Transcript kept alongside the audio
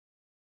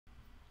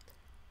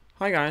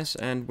Hi guys,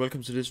 and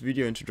welcome to this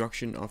video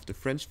introduction of the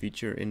Friends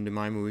feature in the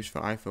My Movies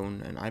for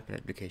iPhone and iPad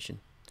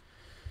application.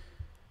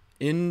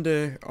 In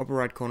the upper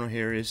right corner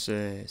here is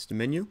the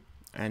menu,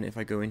 and if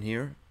I go in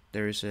here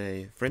there is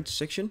a Friends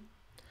section,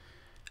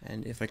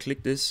 and if I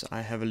click this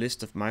I have a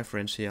list of my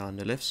friends here on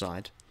the left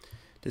side.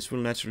 This will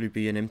naturally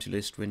be an empty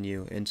list when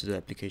you enter the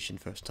application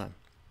first time.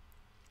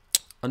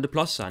 On the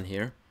plus sign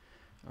here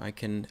I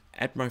can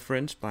add my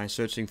friends by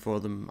searching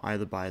for them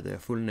either by their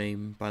full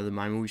name, by the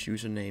My Movies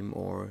username,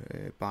 or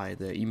by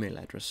their email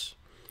address.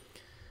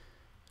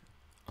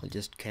 I'll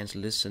just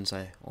cancel this since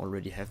I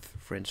already have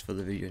friends for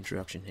the video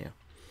introduction here.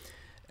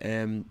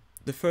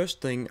 The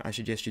first thing I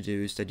suggest you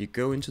do is that you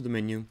go into the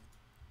menu,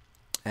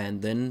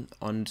 and then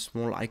on the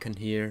small icon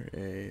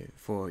here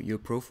for your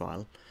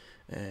profile,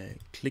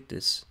 click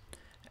this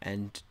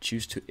and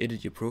choose to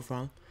edit your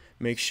profile.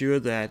 Make sure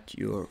that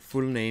your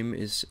full name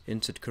is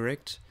entered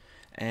correct,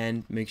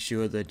 and make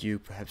sure that you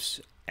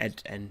perhaps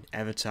add an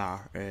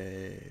avatar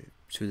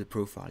to the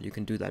profile. You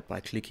can do that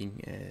by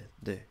clicking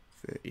the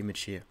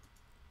image here.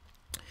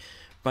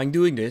 By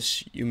doing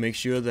this, you make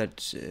sure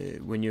that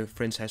when your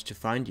friends has to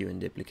find you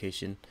in the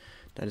application,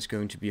 that is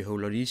going to be a whole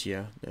lot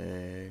easier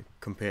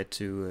compared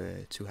to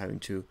having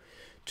to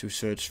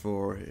search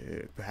for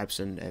perhaps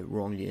a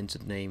wrongly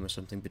entered name or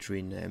something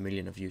between a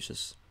million of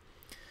users.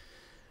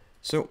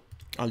 So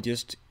I'll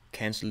just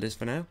cancel this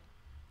for now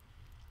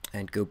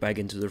and go back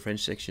into the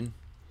friends section.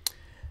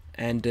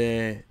 And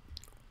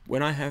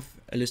when I have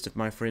a list of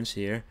my friends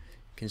here,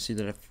 you can see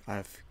that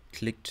I've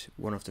clicked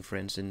one of the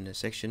friends in the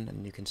section,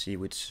 and you can see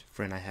which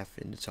friend I have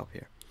in the top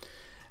here.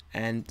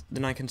 And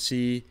then I can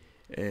see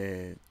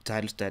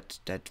titles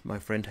that my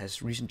friend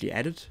has recently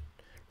added,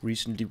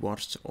 recently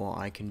watched, or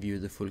I can view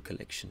the full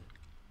collection.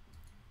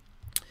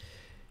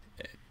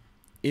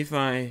 If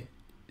I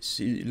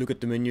look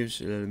at the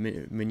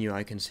menu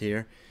icons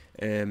here,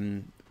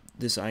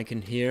 this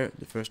icon here,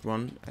 the first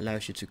one,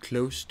 allows you to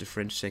close the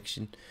Friends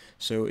section.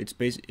 So it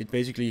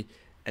basically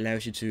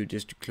allows you to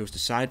just close the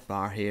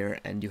sidebar here,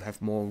 and you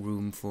have more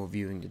room for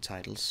viewing the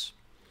titles.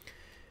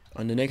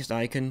 On the next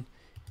icon,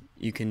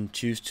 you can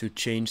choose to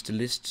change the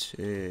list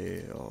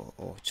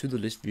or to the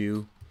list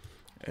view,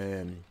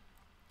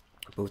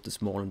 both the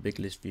small and big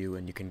list view,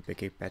 and you can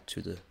get back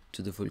to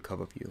the full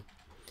cover view.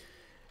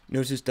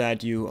 Notice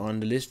that you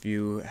on the list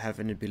view have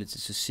an ability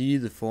to see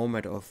the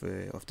format of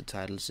the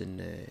titles in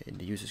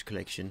the user's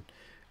collection,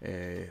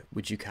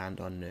 which you can't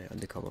on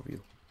the cover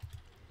view.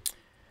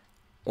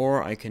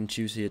 Or I can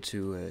choose here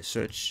to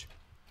search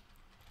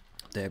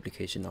the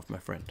application of my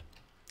friend.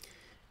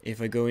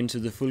 If I go into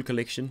the full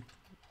collection,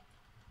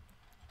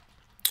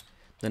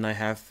 then I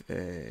have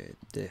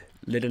the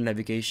letter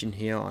navigation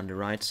here on the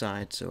right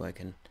side, so I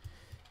can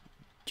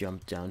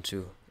jump down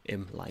to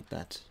M like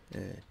that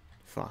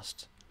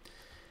fast.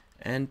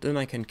 And then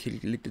I can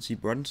click the three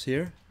buttons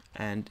here,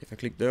 and if I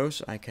click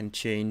those, I can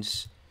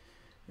change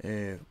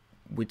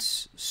which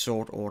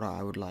sort order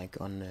I would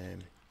like on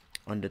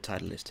the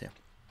title list here.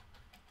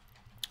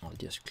 I'll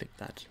just click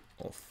that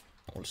off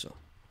also.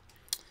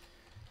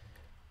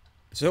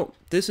 So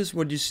this is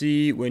what you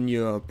see when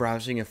you're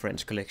browsing a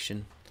friends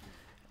collection.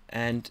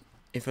 And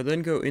if I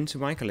then go into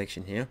my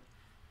collection here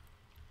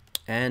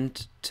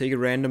and take a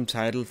random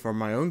title from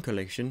my own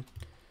collection,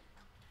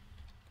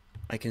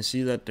 I can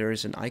see that there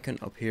is an icon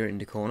up here in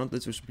the corner.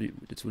 This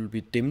will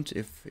be dimmed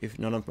if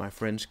none of my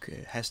friends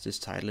has this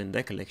title in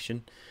their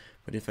collection.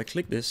 But if I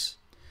click this,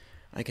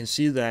 I can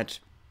see that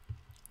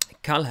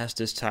Carl has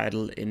this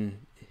title in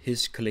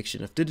his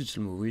collection of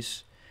digital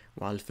movies,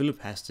 while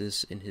Philip has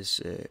this in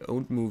his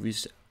owned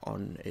movies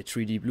on a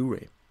 3D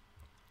Blu-ray.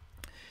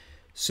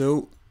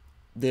 So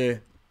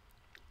the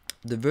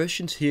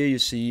versions here you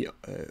see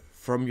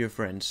from your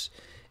friends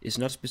is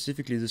not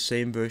specifically the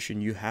same version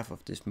you have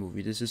of this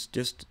movie. This is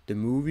just the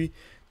movie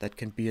that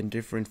can be in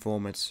different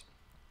formats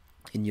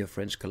in your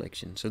friends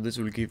collection. So this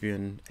will give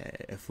you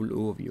a full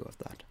overview of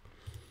that.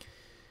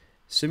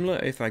 Similar,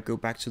 if I go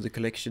back to the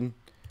collection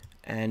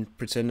and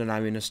pretend that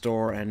I'm in a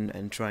store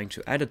and trying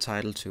to add a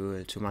title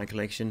to my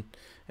collection,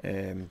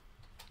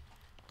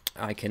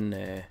 I can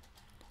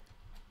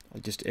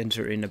I'll just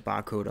enter in a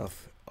barcode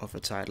of a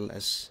title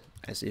as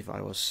if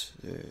I was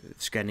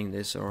scanning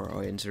this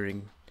or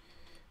entering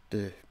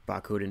the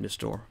barcode in the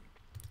store.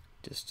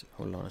 Just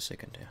hold on a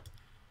second here.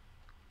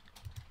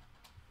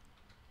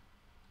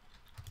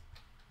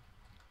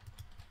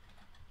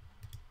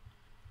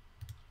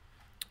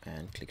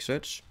 And click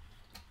search.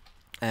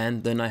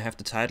 And then I have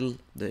the title,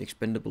 The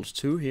Expendables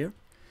 2 here.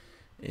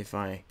 If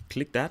I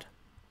click that,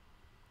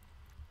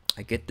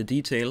 I get the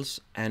details,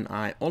 and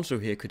I also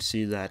here could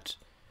see that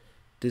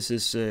this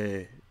is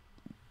in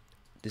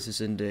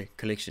the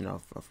collection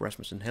of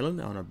Rasmus and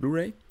Helen on a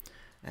Blu-ray,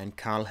 and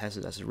Carl has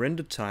it as a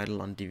rendered title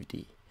on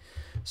DVD.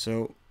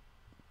 So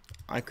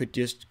I could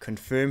just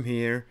confirm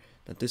here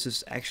that this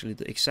is actually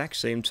the exact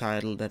same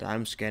title that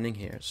I'm scanning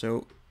here.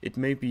 So it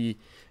may be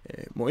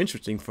more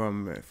interesting for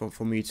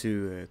me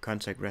to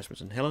contact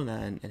Rasmus and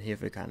Helena and here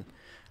if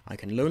I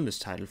can loan this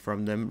title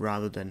from them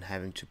rather than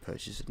having to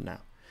purchase it now.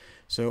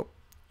 So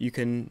you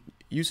can,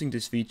 using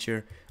this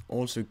feature,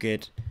 also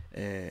get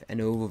an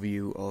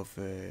overview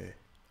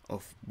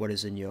of what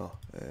is in your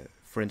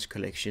French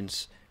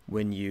collections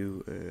when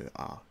you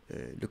are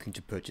looking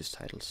to purchase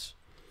titles.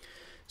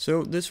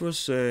 So this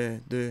was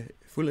the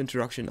full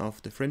introduction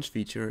of the French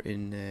feature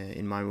in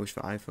MyMovies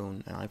for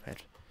iPhone and iPad.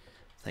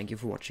 Thank you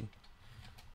for watching.